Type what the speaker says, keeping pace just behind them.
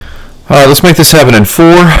Let's make this happen in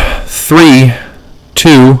 4, 3,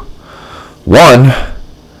 2, 1.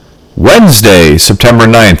 Wednesday, September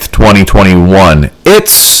 9th, 2021.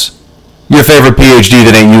 It's your favorite PhD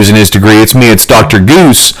that ain't using his degree. It's me, it's Dr.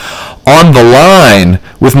 Goose, on the line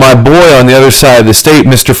with my boy on the other side of the state,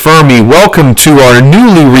 Mr. Fuhrmy. Welcome to our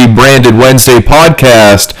newly rebranded Wednesday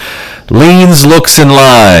podcast, Leans, Looks, and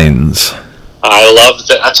Lines. I love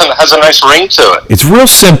that. That has a nice ring to it. It's real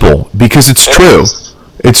simple because it's true.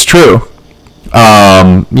 It's true.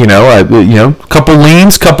 Couple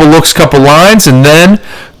leans, couple looks, couple lines, and then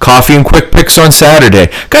coffee and quick picks on Saturday.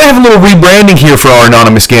 Gotta have a little rebranding here for our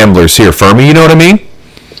anonymous gamblers here, Fuhrmy. You know what I mean?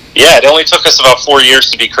 Yeah, it only took us about 4 years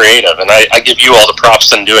to be creative, and I give you all the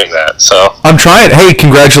props in doing that. So I'm trying. Hey,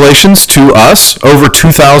 congratulations to us! Over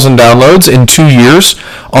 2,000 downloads in 2 years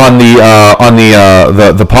on the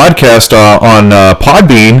podcast on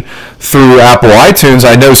Podbean through Apple iTunes.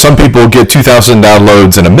 I know some people get 2,000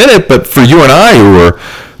 downloads in a minute, but for you and I, who are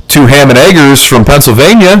two ham and eggers from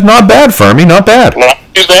Pennsylvania, not bad, Fuhrmy, not bad. Not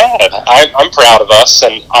too bad. I'm proud of us,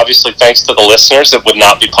 and obviously thanks to the listeners, it would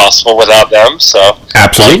not be possible without them. So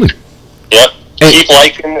absolutely. Yep. Keep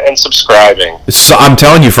liking and subscribing. So I'm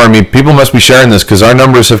telling you, Fuhrmy, people must be sharing this because our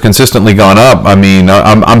numbers have consistently gone up. I mean,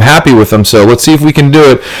 I'm happy with them. So let's see if we can do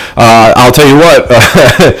it. I'll tell you what,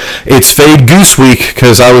 it's Fade Goose Week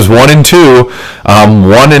because I was 1-2,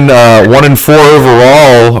 1-4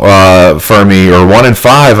 overall, Fuhrmy, or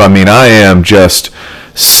 1-5. I mean, I am just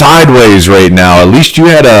sideways right now. At least you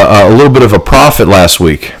had a little bit of a profit last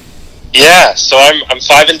week. Yeah. So I'm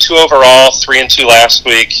 5-2 overall, 3-2 last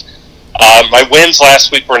week. My wins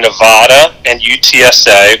last week were Nevada and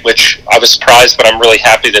UTSA, which I was surprised, but I'm really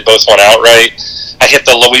happy they both won outright. I hit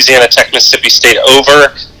the Louisiana Tech Mississippi State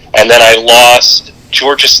over, and then I lost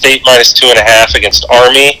Georgia State -2.5 against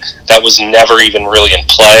Army. That was never even really in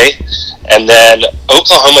play. And then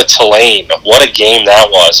Oklahoma Tulane, what a game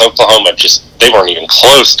that was. Oklahoma they weren't even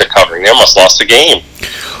close to covering. They almost lost the game.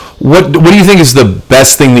 What do you think is the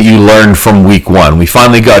best thing that you learned from week one? We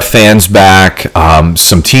finally got fans back.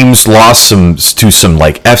 Some teams lost to some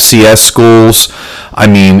like FCS schools. I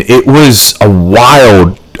mean, it was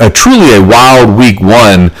truly a wild week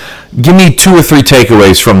one. Give me 2 or 3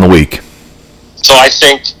 takeaways from the week. So I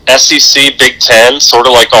think SEC, Big Ten, sort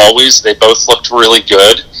of like always, they both looked really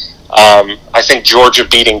good. I think Georgia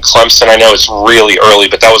beating Clemson, I know it's really early,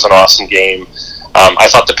 but that was an awesome game. I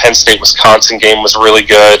thought the Penn State-Wisconsin game was really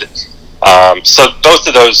good. So both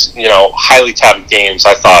of those, highly touted games,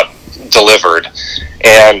 I thought delivered.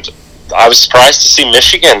 And I was surprised to see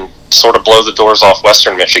Michigan sort of blow the doors off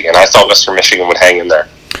Western Michigan. I thought Western Michigan would hang in there.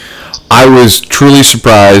 I was truly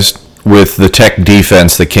surprised with the Tech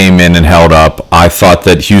defense that came in and held up. I thought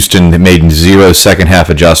that Houston made 0 second-half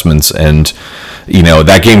adjustments, and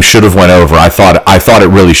that game should have went over. I thought it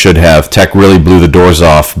really should have. Tech really blew the doors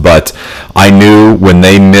off, but I knew when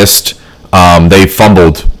they missed, they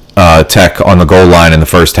fumbled Tech on the goal line in the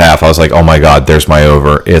first half. I was like, oh my God, there's my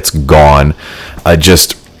over. It's gone. It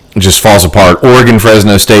just falls apart. Oregon,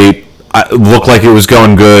 Fresno State looked like it was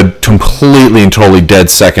going good. Completely and totally dead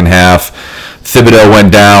second half. Thibodeau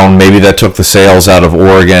went down. Maybe that took the sails out of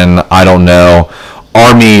Oregon. I don't know.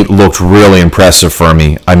 Army looked really impressive for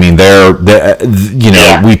me. I mean,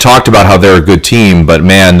 we talked about how they're a good team, but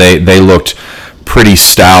man, they looked pretty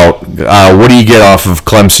stout. What do you get off of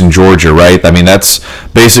Clemson, Georgia, right? I mean, that's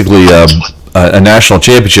basically a national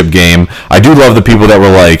championship game. I do love the people that were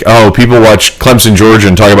like, oh, people watch Clemson, Georgia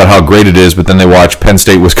and talk about how great it is, but then they watch Penn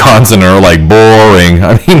State, Wisconsin, and are like, boring.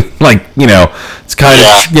 I mean, it's kind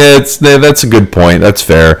of, that's a good point. That's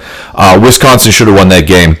fair. Wisconsin should have won that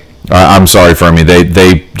game. I'm sorry, Fuhrmy.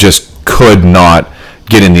 They just could not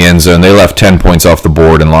get in the end zone. They left 10 points off the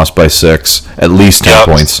board and lost by 6. At least 10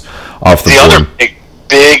 points off the board. The other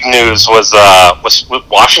big news was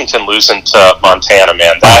Washington losing to Montana,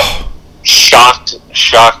 man. That shocked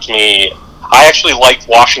me. I actually liked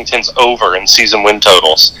Washington's over in season win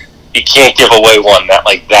totals. You can't give away one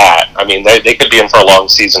like that. I mean, they could be in for a long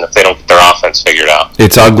season if they don't get their offense figured out.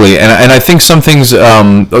 It's ugly, and I think some things.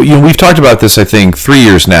 We've talked about this. I think 3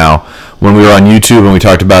 years now when we were on YouTube, and we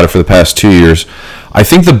talked about it for the past 2 years. I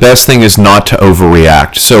think the best thing is not to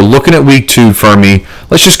overreact. So looking at week 2, Fuhrmy,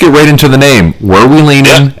 let's just get right into the name. Where are we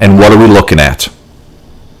leaning, and what are we looking at?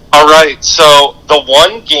 All right, so the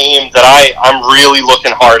one game that I'm really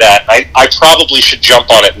looking hard at, I probably should jump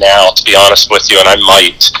on it now, to be honest with you, and I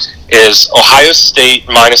might, is Ohio State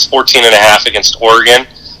 -14.5 against Oregon.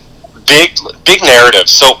 Big narrative.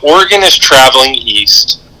 So Oregon is traveling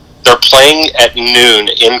east. They're playing at noon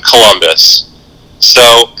in Columbus.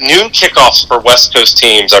 So noon kickoffs for West Coast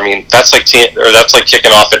teams. I mean, that's like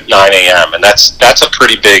kicking off at 9 a.m. and that's a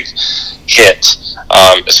pretty big hit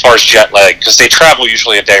as far as jet lag, because they travel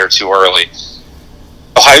usually a day or two early.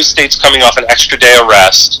 Ohio State's coming off an extra day of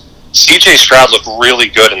rest. C.J. Stroud looked really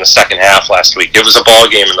good in the second half last week. It was a ball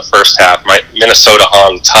game in the first half. Minnesota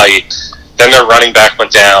hung tight. Then their running back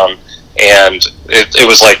went down, and it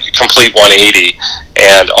was like a complete 180.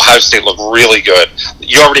 And Ohio State looked really good.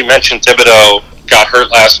 You already mentioned Thibodeau got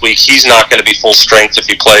hurt last week. He's not going to be full strength if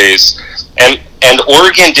he plays. And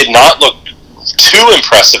Oregon did not look too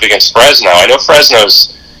impressive against Fresno. I know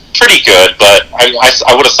Fresno's pretty good, but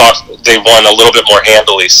I would have thought they won a little bit more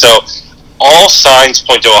handily. So all signs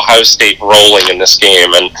point to Ohio State rolling in this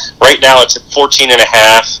game. And right now it's at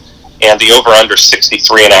 14.5, and the over-under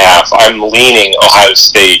 63.5. I'm leaning Ohio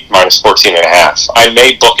State minus 14.5. I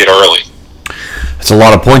may book it early. It's a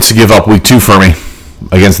lot of points to give up week 2 for me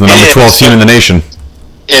against the number 12 team in the nation.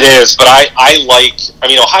 It is, but I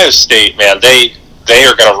mean, Ohio State, man, they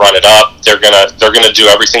are going to run it up. They're going to do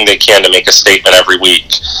everything they can to make a statement every week.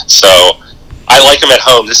 So I like them at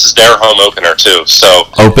home. This is their home opener too. So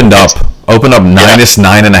opened up minus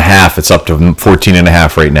 9.5. It's up to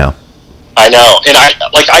 14.5 right now. I know, and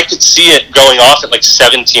I could see it going off at like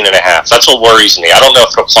 17.5. That's what worries me. I don't know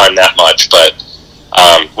if it'll climb that much, but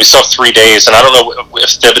we still have 3 days, and I don't know if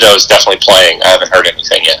Thibodeau is definitely playing. I haven't heard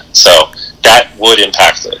anything yet, so that would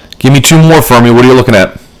impact it. Give me 2 more for me. What are you looking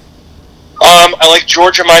at? I like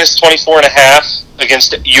Georgia minus 24.5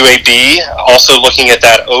 against UAB. Also looking at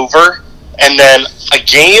that over. And then a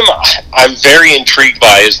game I'm very intrigued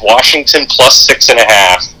by is Washington plus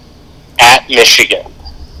 6.5 at Michigan.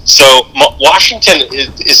 So Washington,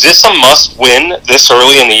 is this a must-win this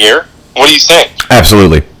early in the year? What do you think?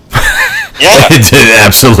 Absolutely. Yeah.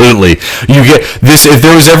 Absolutely. You get this. If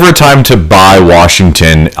there was ever a time to buy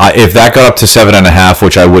Washington, if that got up to 7.5,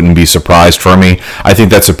 which I wouldn't be surprised for me, I think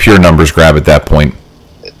that's a pure numbers grab at that point.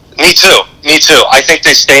 Me too. I think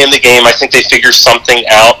they stay in the game. I think they figure something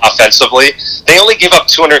out offensively. They only gave up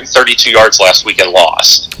 232 yards last week and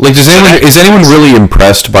lost. Like, is anyone really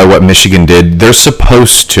impressed by what Michigan did? They're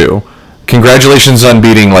supposed to. Congratulations on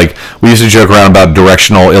beating, like, we used to joke around about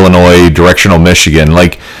directional Illinois, directional Michigan.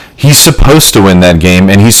 Like, he's supposed to win that game,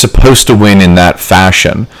 and he's supposed to win in that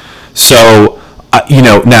fashion. So,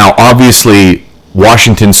 now, obviously,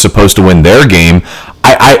 Washington's supposed to win their game.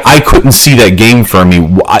 I couldn't see that game for me.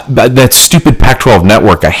 That stupid Pac-12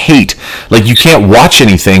 network, I hate. Like, you can't watch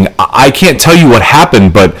anything. I can't tell you what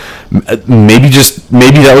happened, but maybe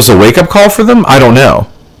that was a wake-up call for them? I don't know.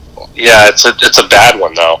 Yeah, it's a bad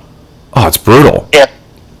one, though. Oh, it's brutal.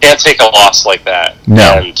 Can't take a loss like that.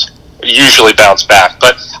 No. And usually bounce back.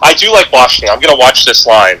 But I do like Washington. I'm going to watch this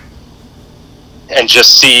line and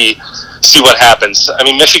just see what happens. I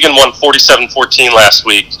mean, Michigan won 47-14 last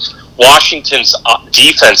week. Washington's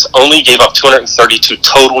defense only gave up 232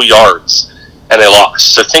 total yards, and they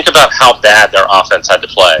lost. So think about how bad their offense had to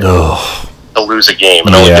play to lose a game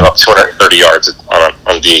and only give up 230 yards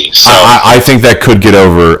on D. So I think that could get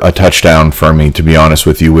over a touchdown for me, to be honest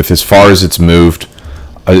with you, with as far as it's moved,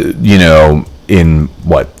 in,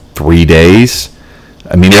 3 days?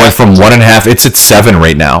 I mean, it went from 1.5. It's at 7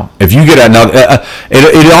 right now. If you get it now,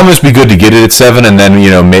 it'd almost be good to get it at 7, and then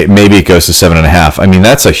maybe it goes to 7.5. I mean,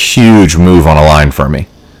 that's a huge move on a line for me.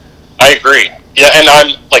 I agree. Yeah, and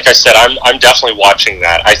I'm definitely watching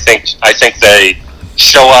that. I think they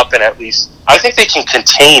show up and at least I think they can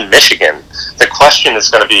contain Michigan. The question is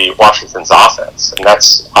going to be Washington's offense, and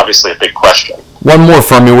that's obviously a big question. One more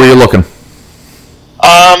from you. Where are you looking?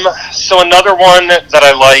 So another one that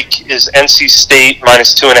I like is NC State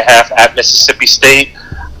minus 2.5 at Mississippi State.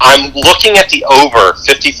 I'm looking at the over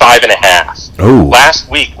 55.5. Oh. Last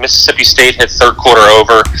week, Mississippi State hit third quarter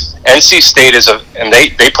over. NC State and they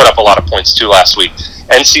put up a lot of points too last week.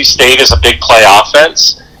 NC State is a big play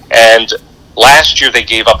offense, and last year they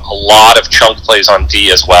gave up a lot of chunk plays on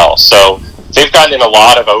D as well. So they've gotten in a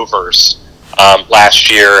lot of overs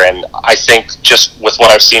last year, and I think just with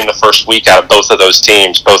what I've seen the first week out of both of those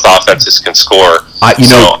teams, both offenses can score.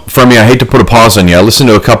 Fuhrmy, I hate to put a pause on you. I listened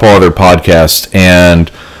to a couple other podcasts, and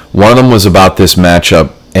one of them was about this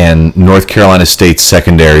matchup and North Carolina State's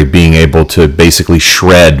secondary being able to basically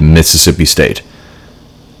shred Mississippi State.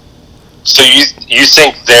 So you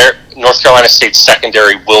think North Carolina State's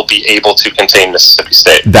secondary will be able to contain Mississippi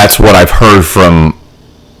State? That's what I've heard from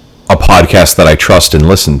a podcast that I trust and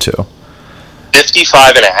listen to.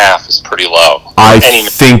 55.5 is pretty low. I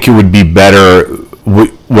think it would be better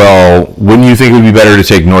Well, wouldn't you think it would be better to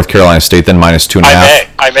take North Carolina State than minus 2.5?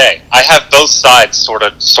 I may. I have both sides sort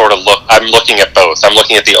of look. I'm looking at both. I'm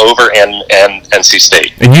looking at the over and NC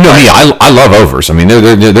State. And you know me, I love overs. I mean,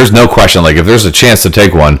 there's no question. Like, if there's a chance to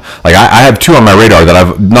take one, like I have two on my radar that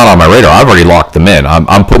I've not on my radar. I've already locked them in.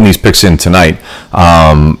 I'm putting these picks in tonight.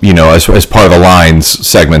 As part of the lines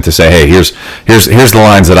segment to say, hey, here's the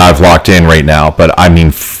lines that I've locked in right now. But I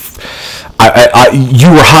mean,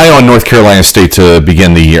 you were high on North Carolina State to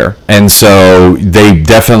begin the year, and so they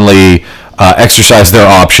definitely exercised their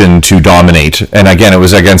option to dominate. And again, it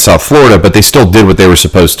was against South Florida, but they still did what they were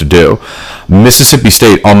supposed to do. Mississippi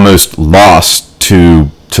State almost lost to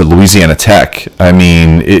Louisiana Tech. I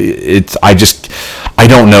mean, I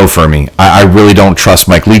don't know, Fuhrmy. I really don't trust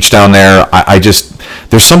Mike Leach down there.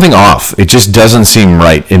 There's something off. It just doesn't seem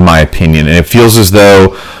right, in my opinion. And it feels as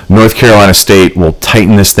though North Carolina State will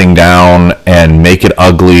tighten this thing down and make it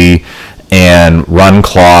ugly and run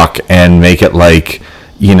clock and make it like,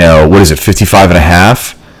 what is it, 55 and a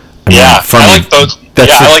half? I like both.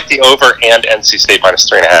 I like the over and NC State minus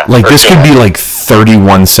 3.5. Like, this could be like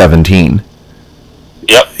 31-17.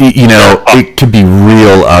 Yep. It could be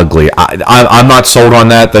real ugly. I'm not sold on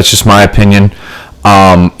that. That's just my opinion.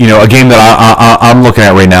 A game that I'm looking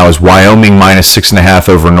at right now is Wyoming minus 6.5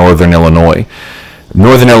 over Northern Illinois.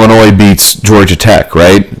 Northern Illinois beats Georgia Tech,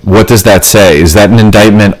 right? What does that say? Is that an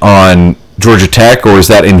indictment on Georgia Tech, or is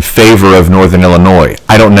that in favor of Northern Illinois?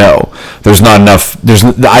 I don't know. There's not enough.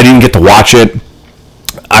 I didn't get to watch it.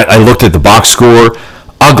 I looked at the box score.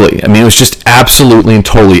 Ugly. I mean, it was just absolutely and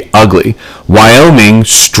totally ugly. Wyoming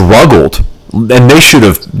struggled, and they should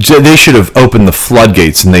have opened the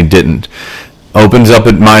floodgates, and they didn't. Opens up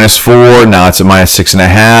at -4. Now it's at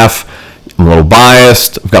 -6.5. I'm a little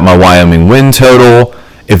biased. I've got my Wyoming win total.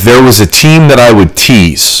 If there was a team that I would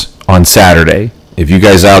tease on Saturday, if you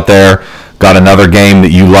guys out there got another game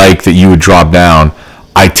that you like that you would drop down,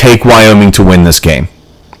 I take Wyoming to win this game.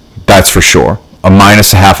 That's for sure. A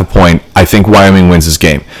 -0.5 a point. I think Wyoming wins this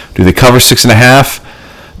game. Do they cover 6.5?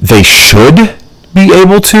 They should be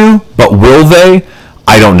able to, but will they?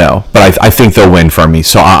 I don't know, but I think they'll win for me.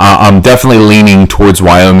 So I'm definitely leaning towards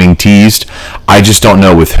Wyoming teased. I just don't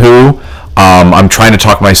know with who. I'm trying to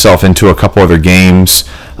talk myself into a couple other games.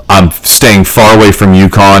 I'm staying far away from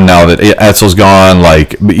UConn now that Etzel's gone.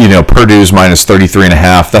 Purdue's minus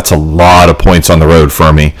 33.5. That's a lot of points on the road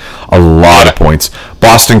for me. A lot of points.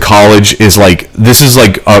 Boston College is this is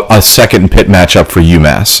like a second pit matchup for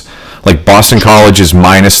UMass. Like, Boston College is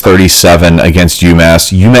minus 37 against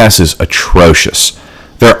UMass. UMass is atrocious.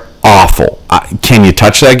 They're awful. Can you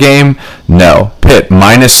touch that game? No. Pitt,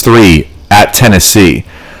 -3 at Tennessee.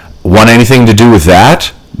 Want anything to do with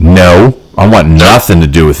that? No. I want nothing to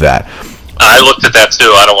do with that. I looked at that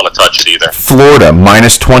too. I don't want to touch it either. Florida,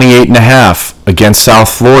 minus 28.5 against South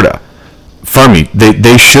Florida. Fuhrmy,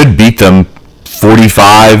 they should beat them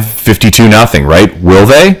 45-52-0, right? Will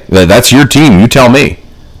they? That's your team. You tell me.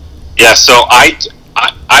 Yeah, so I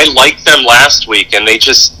liked them last week, and they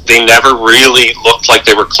never really looked like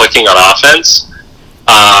they were clicking on offense.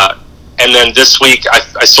 And then this week,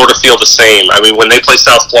 I sort of feel the same. I mean, when they play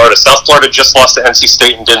South Florida just lost to NC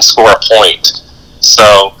State and didn't score a point.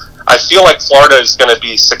 So I feel like Florida is going to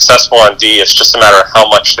be successful on D. It's just a matter of how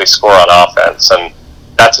much they score on offense, and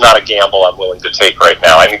that's not a gamble I'm willing to take right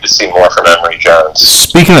now. I need to see more from Emory Jones.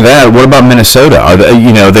 Speaking of that, what about Minnesota?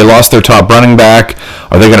 They lost their top running back.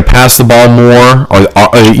 Are they going to pass the ball more?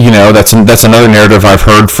 That's another narrative I've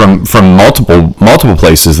heard from multiple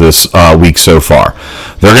places this week so far.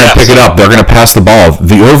 They're going to pick it up. They're going to pass the ball.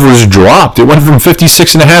 The overs dropped. It went from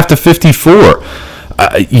 56.5 to 54.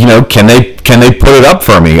 Can they put it up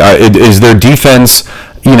for me? Is their defense?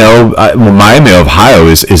 Miami of Ohio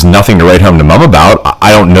is nothing to write home to mom about.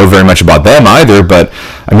 I don't know very much about them either, but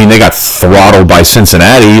I mean, they got throttled by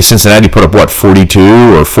Cincinnati. Cincinnati put up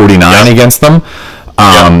 42 or 49 against them.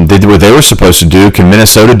 They did what they were supposed to do. Can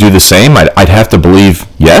Minnesota do the same? I'd have to believe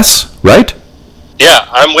yes, right? Yeah,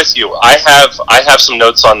 I'm with you. I have some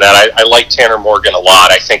notes on that. I like Tanner Morgan a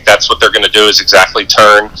lot. I think that's what they're going to do is exactly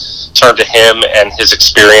turn to him and his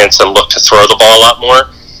experience and look to throw the ball a lot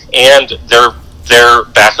more. And their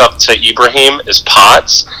backup to Ibrahim is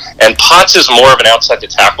Potts, and Potts is more of an outside the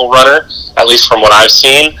tackle runner, at least from what I've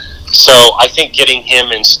seen. So I think getting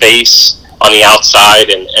him in space on the outside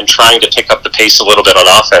and trying to pick up the pace a little bit on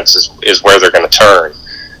offense is where they're going to turn.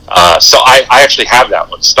 So I actually have that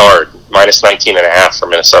one starred, minus 19.5 for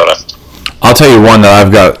Minnesota. I'll tell you one that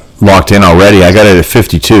I've got locked in already. I got it at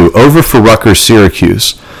 52. Over for Rutgers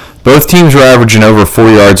Syracuse. Both teams were averaging over 4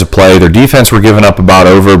 yards of play. Their defense were giving up about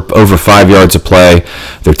over 5 yards of play.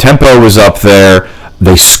 Their tempo was up there.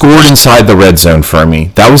 They scored inside the red zone for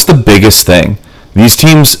me. That was the biggest thing. These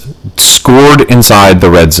teams scored inside the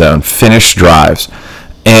red zone, finished drives,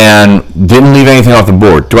 and didn't leave anything off the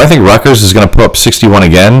board. Do I think Rutgers is going to put up 61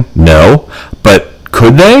 again? No. But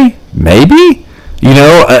could they? Maybe.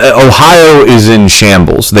 Ohio is in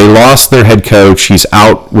shambles. They lost their head coach. He's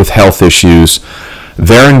out with health issues.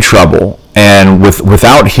 They're in trouble. And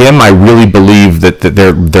without him, I really believe that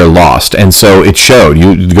they're lost. And so it showed.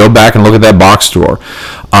 You go back and look at that box score.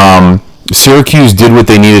 Syracuse did what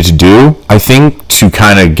they needed to do, I think, to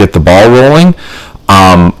kind of get the ball rolling.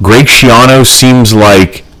 Greg Schiano seems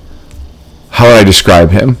like, how would I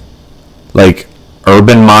describe him? Like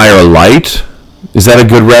Urban Meyer light? Is that a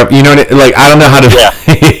good rep? You know what I, like? I don't know how to. Yeah.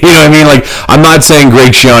 You know what I mean? Like, I'm not saying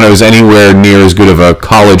Greg Schiano is anywhere near as good of a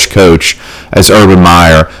college coach as Urban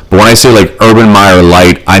Meyer, but when I say like Urban Meyer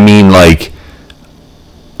light, I mean like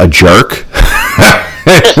a jerk.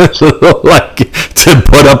 Like to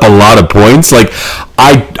put up a lot of points. Like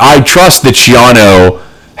I trust that Schiano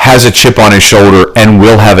has a chip on his shoulder and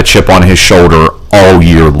will have a chip on his shoulder all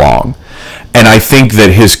year long. And I think that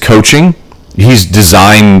his coaching, he's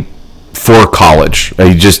designed for college.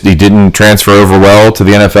 He didn't transfer over well to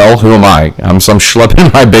the NFL. Who am I? I'm some schlep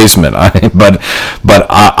in my basement. But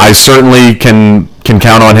I certainly can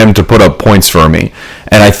count on him to put up points for me.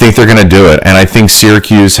 And I think they're going to do it. And I think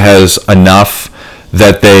Syracuse has enough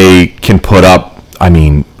that they can put up,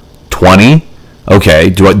 20. Okay.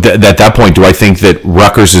 At that point, do I think that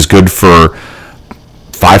Rutgers is good for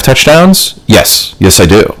 5 touchdowns? Yes, I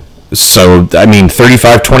do. So,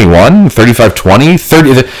 35-21, 35-20, 30,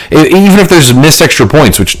 even if there's missed extra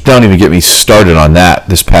points, which don't even get me started on that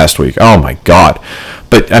this past week. Oh, my God.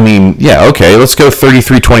 But, yeah, okay, let's go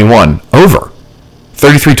 33-21, over.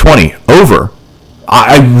 33-20, over.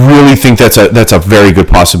 I really think that's a very good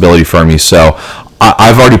possibility for me. So,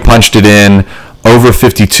 I've already punched it in. Over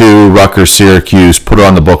 52, Rutgers, Syracuse, put it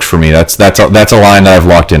on the books for me. That's a line that I've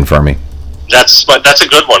locked in for me. That's a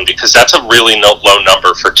good one because that's a really low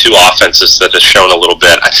number for two offenses that has shown a little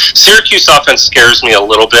bit. Syracuse offense scares me a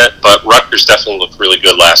little bit, but Rutgers definitely looked really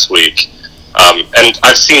good last week. And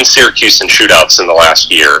I've seen Syracuse in shootouts in the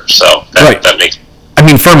last year, so that makes...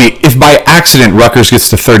 for me, if by accident Rutgers gets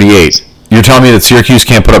to 38, you're telling me that Syracuse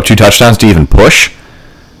can't put up 2 touchdowns to even push?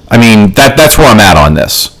 That's where I'm at on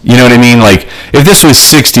this. You know what I mean? Like, if this was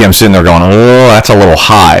 60, I'm sitting there going, oh, that's a little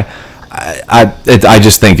high. I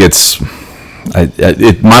just think it's...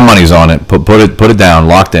 my money's on it. Put it down,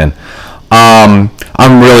 locked in.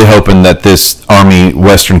 I'm really hoping that this Army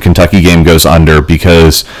Western Kentucky game goes under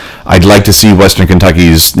because I'd like to see Western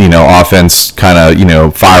Kentucky's offense kind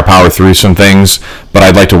of firepower through some things, but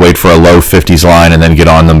I'd like to wait for a low 50s line and then get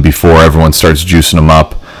on them before everyone starts juicing them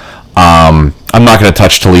up. I'm not going to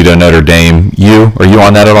touch Toledo Notre Dame. Are you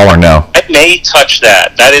on that at all or no? I may touch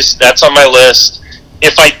that. That's on my list.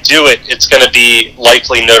 If I do it, it's going to be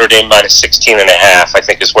likely Notre Dame minus 16.5, I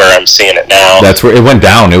think is where I'm seeing it now. That's where it went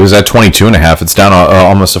down. It was at 22.5. It's down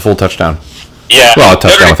almost a full touchdown. Yeah. Well, a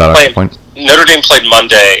touchdown without a point. Notre Dame played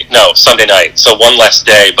Sunday night, so one less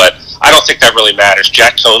day, but I don't think that really matters.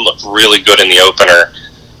 Jack Cohn looked really good in the opener.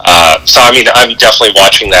 So, I'm definitely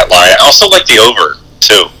watching that line. I also like the over,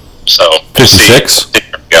 too. So 56?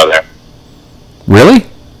 Go there. Really?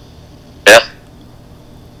 Yeah.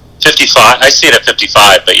 55. I see it at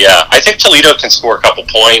 55, but yeah, I think Toledo can score a couple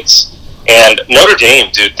points. And Notre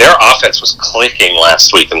Dame, dude, their offense was clicking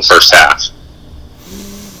last week in the first half.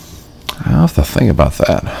 I'll have to think about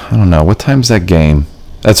that. I don't know. What time's that game?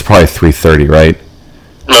 That's probably 3:30, right?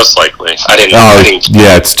 Most likely. I didn't.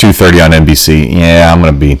 Yeah, it's 2:30 on NBC. Yeah,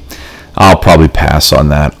 I'll probably pass on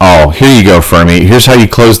that. Oh, here you go, Fuhrmy. Here's how you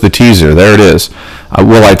close the teaser. There it is.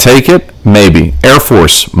 Will I take it? Maybe. Air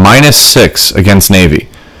Force, -6 against Navy.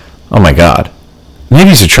 Oh, my God.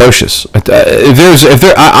 Navy's atrocious.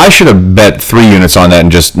 I should have bet 3 units on that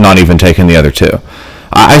and just not even taken the other 2.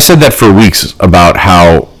 I said that for weeks about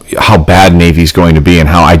how bad Navy's going to be and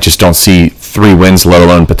how I just don't see 3 wins, let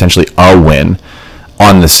alone potentially a win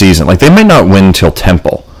on the season. Like, they might not win till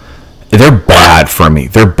Temple. They're bad for me.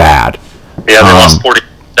 They're bad. Yeah, they lost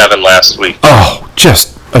 47 last week. Oh,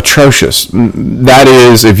 just atrocious. That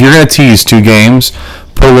is, if you're going to tease 2 games,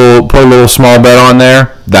 put a little small bet on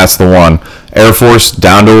there. That's the one. Air Force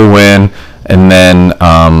down to a win, and then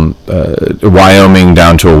Wyoming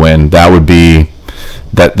down to a win. That would be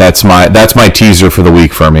that's my teaser for the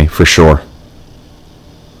week for me, for sure.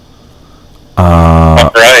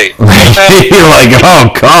 All right. You're like,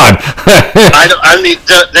 oh God.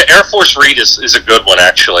 The Air Force read is a good one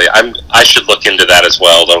actually. I should look into that as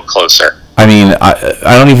well, a little closer. I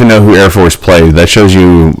don't even know who Air Force played. That shows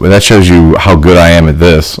you how good I am at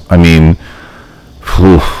this.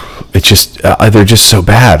 It's just they're just so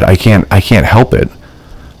bad. I can't help it.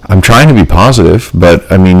 I'm trying to be positive, but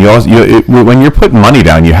I mean, when you're putting money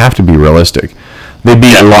down, you have to be realistic. They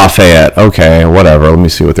beat Lafayette. Okay, whatever. Let me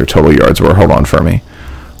see what their total yards were. Hold on for me.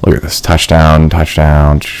 Look at this touchdown. I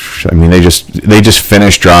mean, they just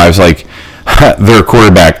finished drives like their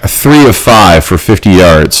quarterback 3 of 5 for 50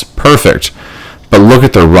 yards. Perfect. But look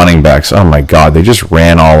at their running backs. Oh my God, they just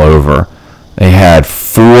ran all over. They had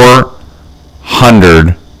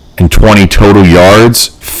 420 total yards.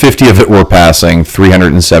 50 of it were passing.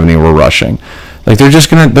 370 were rushing. Like they're just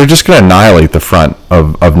gonna annihilate the front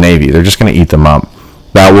of Navy. They're just gonna eat them up.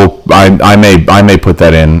 I may put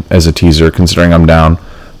that in as a teaser, considering I'm down.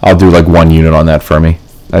 I'll do like 1 unit on that for me.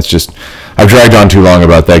 That's just, I've dragged on too long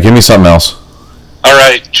about that. Give me something else. All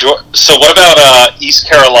right. So what about East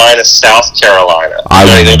Carolina, South Carolina?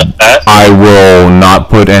 I will not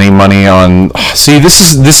put any money on. See,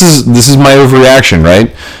 this is my overreaction,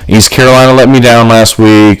 right? East Carolina let me down last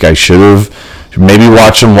week. I should have maybe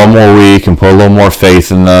watched them 1 more week and put a little more faith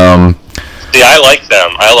in them. See, I like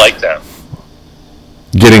them.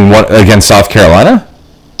 Getting what against South Carolina?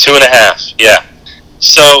 2.5. Yeah.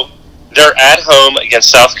 So they're at home against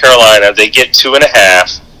South Carolina. They get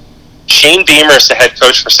 2.5. Shane Beamer is the head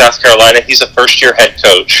coach for South Carolina. He's a first-year head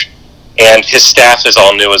coach, and his staff is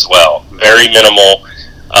all new as well. Very minimal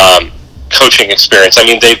coaching experience. I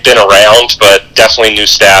mean, they've been around, but definitely new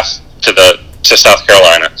staff to South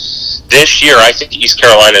Carolina. This year, I think East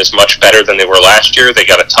Carolina is much better than they were last year. They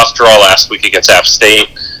got a tough draw last week against App State.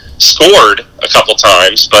 Scored a couple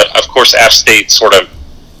times, but of course App State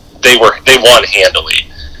they won handily.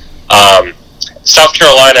 South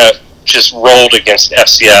Carolina just rolled against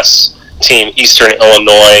FCS team Eastern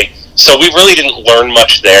Illinois, so we really didn't learn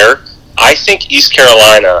much there. I think East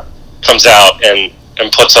Carolina comes out and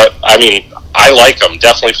puts up. I mean, I like them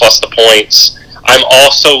definitely plus the points. I'm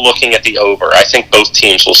also looking at the over. I think both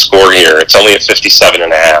teams will score here. It's only at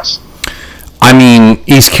 57.5. I mean,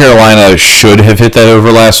 East Carolina should have hit that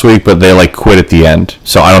over last week, but they quit at the end.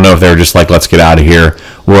 So I don't know if they were just let's get out of here.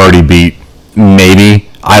 We're already beat. Maybe.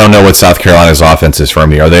 I don't know what South Carolina's offense is for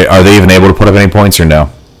me. Are they even able to put up any points or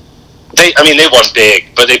no? They won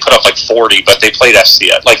big, but they put up 40. But they played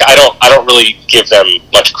FCS. I don't really give them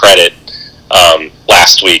much credit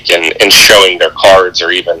last week in showing their cards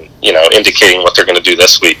or even indicating what they're going to do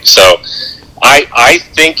this week. So I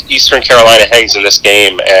think Eastern Carolina hangs in this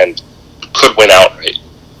game and could win outright.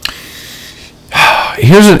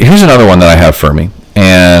 Here's another one that I have for me,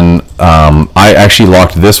 and I actually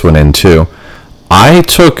locked this one in too. I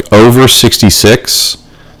took over 66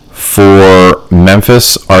 for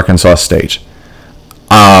Memphis, Arkansas State.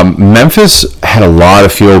 Memphis had a lot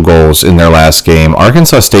of field goals in their last game.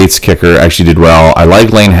 Arkansas State's kicker actually did well. I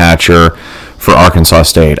like Lane Hatcher for Arkansas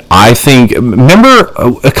State. Remember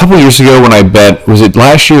a couple years ago when I bet, was it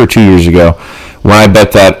last year or 2 years ago, when I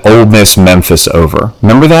bet that Ole Miss Memphis over?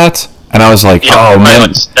 Remember that? And I was like, oh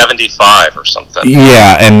man, 75 or something.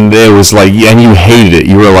 Yeah, and it was and you hated it.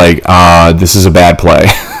 You were like, this is a bad play.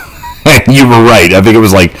 And you were right. I think it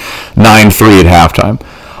was 9-3 at halftime.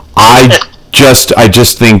 I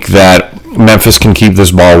just think that Memphis can keep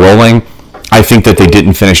this ball rolling. I think that they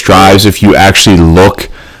didn't finish drives. If you actually look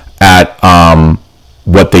at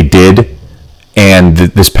what they did and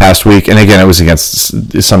this past week, and again, it was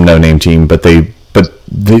against some no-name team, but they put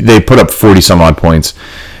up 40-some-odd points.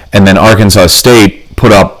 And then Arkansas State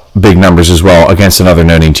put up big numbers as well against another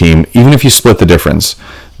no-name team. Even if you split the difference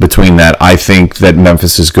between that, I think that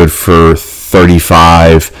Memphis is good for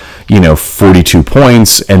 35, 42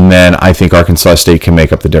 points, and then I think Arkansas State can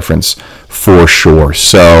make up the difference for sure.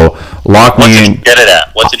 So lock me in.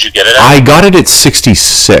 What did you get it at? I got it at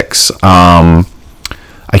 66. I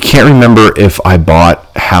can't remember if I bought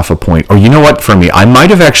half a point. Or you know what, for me, I might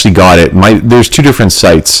have actually got it. There's 2 different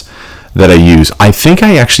sites that I use. I think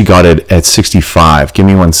I actually got it at 65. Give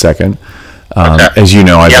me 1 second. Okay. As you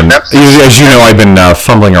know, I've been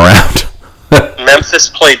fumbling around. Memphis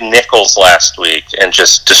played Nichols last week and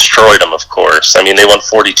just destroyed them. Of course, I mean they won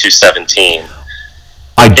 42-17.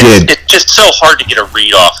 It's just so hard to get a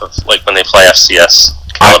read off of when they play FCS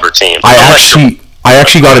caliber teams. I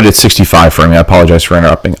actually got it at 65 for me. I apologize for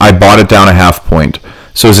interrupting. I bought it down a half point,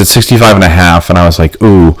 so it was at 65.5, and I was like,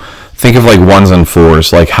 ooh. Think of 1s and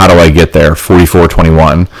 4s. How do I get there?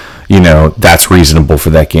 44-21. That's reasonable for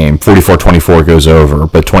that game. 44-24 goes over,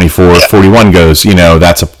 but 24-41 goes.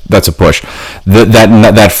 That's a push.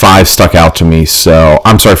 That 5 stuck out to me. So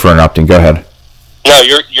I'm sorry for interrupting. Go ahead. No,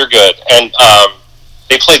 you're good. And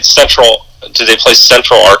they played Central. Did they play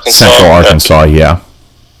Central Arkansas? Central Arkansas, yeah.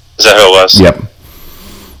 Is that who it was? Yep.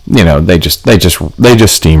 they just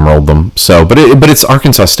steamrolled them. So, but it's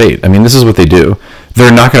Arkansas State. I mean, this is what they do.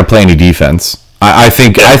 They're not going to play any defense. I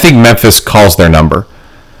think Memphis calls their number,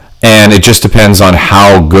 and it just depends on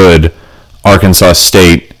how good Arkansas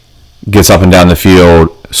State gets up and down the field,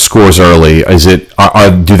 scores early.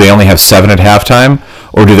 Do they only have 7 at halftime,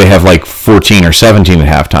 or do they have like 14 or 17 at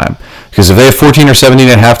halftime? Because if they have 14 or 17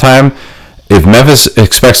 at halftime, if Memphis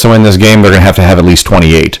expects to win this game, they're going to have at least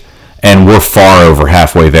 28. And we're far over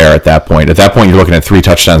halfway there at that point. At that point, you're looking at 3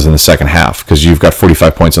 touchdowns in the second half because you've got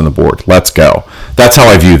 45 points on the board. Let's go. That's how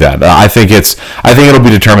I view that. I think it'll be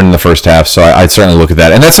determined in the first half, so I'd certainly look at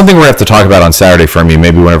that. And that's something we're going to have to talk about on Saturday for me,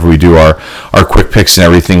 maybe whenever we do our quick picks and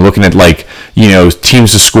everything, looking at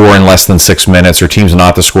teams to score in less than 6 minutes or teams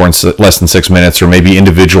not to score in less than 6 minutes or maybe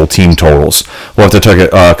individual team totals. We'll have to take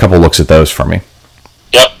a couple looks at those for me.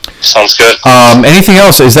 Yep, sounds good. Anything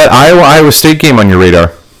else? Is that Iowa State game on your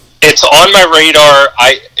radar? It's on my radar.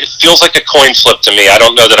 It feels like a coin flip to me. I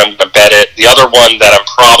don't know that I'm going to bet it. The other one that I'm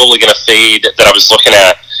probably going to fade that I was looking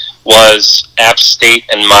at was App State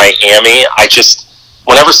and Miami.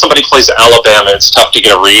 Whenever somebody plays Alabama, it's tough to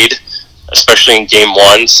get a read, especially in game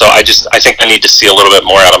 1. So I think I need to see a little bit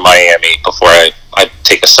more out of Miami before I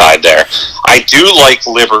take a side there. I do like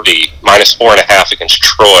Liberty -4.5 against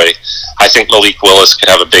Troy. I think Malik Willis could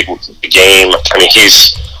have a big game. I mean,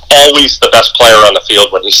 he's always the best player on the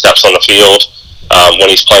field when he steps on the field, when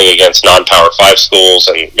he's playing against non-Power 5 schools,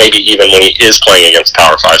 and maybe even when he is playing against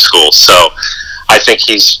Power 5 schools. So I think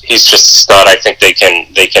he's just a stud. I think they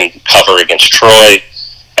can cover against Troy.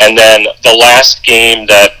 And then the last game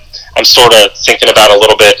that I'm sort of thinking about a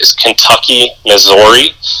little bit is Kentucky,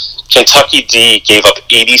 Missouri. Kentucky D gave up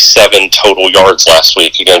 87 total yards last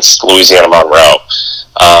week against Louisiana Monroe.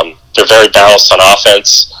 They're very balanced on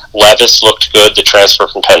offense. Levis looked good, the transfer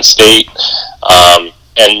from Penn State.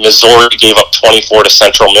 And Missouri gave up 24 to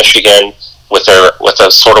Central Michigan with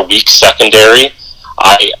a sort of weak secondary.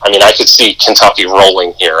 I mean, I could see Kentucky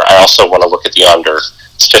rolling here. I also want to look at the under.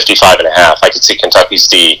 It's 55.5. I could see Kentucky's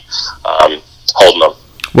D holding them.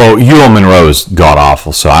 Well, UL Monroe is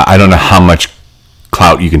god-awful, so I don't know how much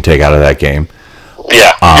clout you can take out of that game.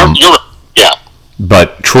 Yeah, yeah.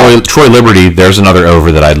 But Troy Liberty, there's another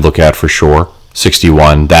over that I'd look at for sure.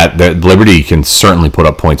 61. That Liberty can certainly put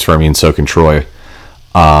up points for me, and so can Troy.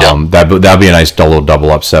 That'd be a nice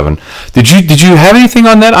double up 7. Did you have anything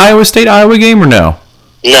on that Iowa State game or no?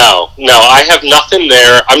 No, I have nothing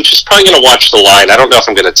there. I'm just probably going to watch the line. I don't know if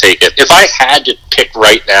I'm going to take it. If I had to pick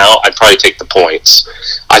right now, I'd probably take the points.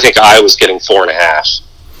 I think Iowa's getting 4.5.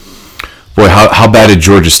 Boy, how bad did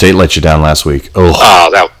Georgia State let you down last week? Oh,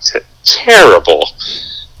 that was terrible.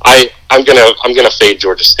 I'm gonna fade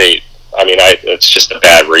Georgia State. I mean, it's just a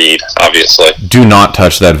bad read, obviously. Do not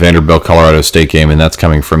touch that Vanderbilt-Colorado State game, and that's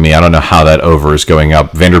coming from me. I don't know how that over is going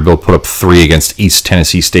up. Vanderbilt put up 3 against East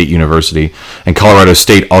Tennessee State University, and Colorado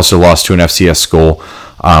State also lost to an FCS school.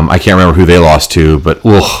 I can't remember who they lost to, but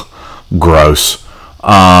gross.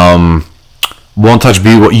 Won't touch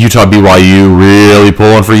Utah BYU. Really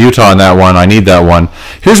pulling for Utah on that one. I need that one.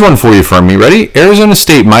 Here's one for you, Fuhrmy. Ready? Arizona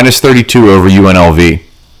State -32 over UNLV.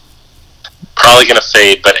 Probably going to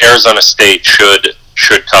fade, but Arizona State should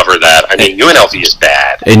cover that. I mean, UNLV is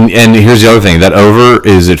bad. And here's the other thing. That over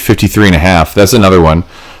is at 53.5. That's another one.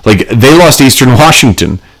 Like, they lost to Eastern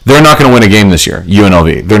Washington. They're not going to win a game this year,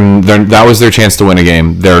 UNLV. That was their chance to win a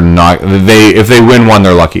game. They're not. If they win one,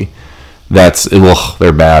 they're lucky.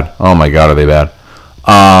 They're bad. Oh my God, are they bad?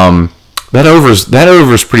 That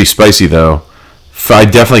over's pretty spicy though. I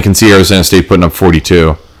definitely can see Arizona State putting up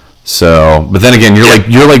 42. So, but then again,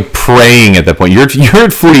 you're like praying at that point. You're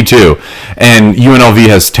at 42, and UNLV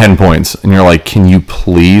has 10 points, and you're like, can you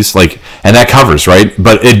please And that covers, right?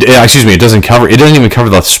 But it doesn't cover. It doesn't even cover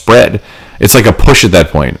the spread. It's like a push at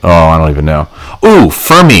that point. Oh, I don't even know. Ooh,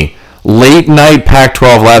 Fuhrmy, late night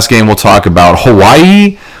Pac-12 last game we'll talk about.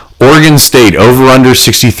 Hawaii, Oregon State, over/under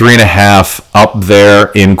 63.5 up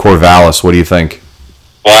there in Corvallis. What do you think?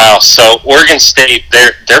 Wow, so Oregon State,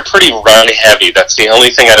 they're pretty run heavy. That's the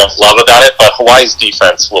only thing I don't love about it, but Hawaii's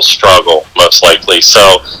defense will struggle, most likely.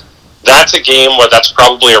 So that's a game where that's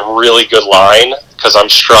probably a really good line, because I'm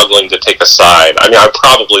struggling to take a side. I mean, I'd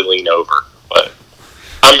probably lean over, but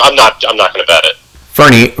I'm not going to bet it.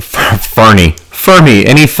 Fuhrmy,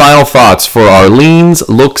 any final thoughts for our Leans,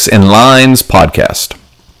 Looks, and Lines podcast?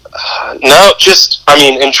 No,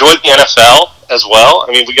 enjoy the NFL as well.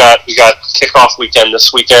 I mean, we got kickoff weekend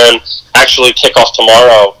this weekend. Actually, kickoff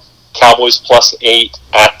tomorrow. Cowboys +8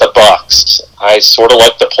 at the Bucks. I sort of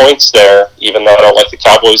like the points there, even though I don't like the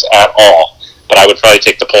Cowboys at all. But I would probably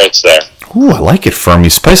take the points there. Ooh, I like it, Fuhrmy.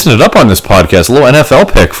 Spicing it up on this podcast. A little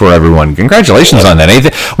NFL pick for everyone. Congratulations on that.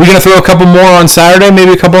 We're going to throw a couple more on Saturday,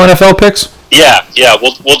 maybe a couple NFL picks? Yeah,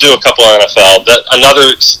 we'll do a couple of NFL.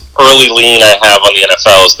 Another early lean I have on the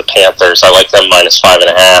NFL is the Panthers. I like them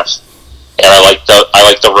 -5.5, and I like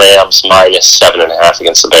the Rams -7.5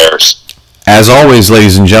 against the Bears. As always,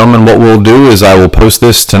 ladies and gentlemen, what we'll do is I will post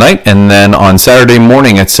this tonight, and then on Saturday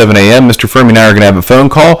morning at 7 a.m., Mr. Fuhrmy and I are going to have a phone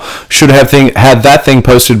call. Should have that thing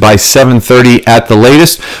posted by 7:30 at the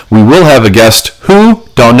latest. We will have a guest who,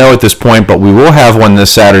 don't know at this point, but we will have one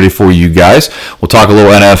this Saturday for you guys. We'll talk a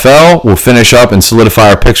little NFL. We'll finish up and solidify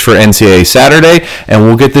our picks for NCAA Saturday, and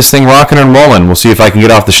we'll get this thing rocking and rolling. We'll see if I can get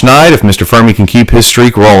off the schneid, if Mr. Fuhrmy can keep his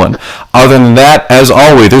streak rolling. Other than that, as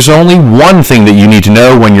always, there's only one thing that you need to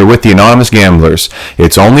know when you're with the Anonymous Gamblers.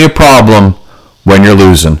 It's only a problem when you're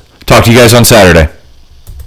losing. Talk to you guys on Saturday.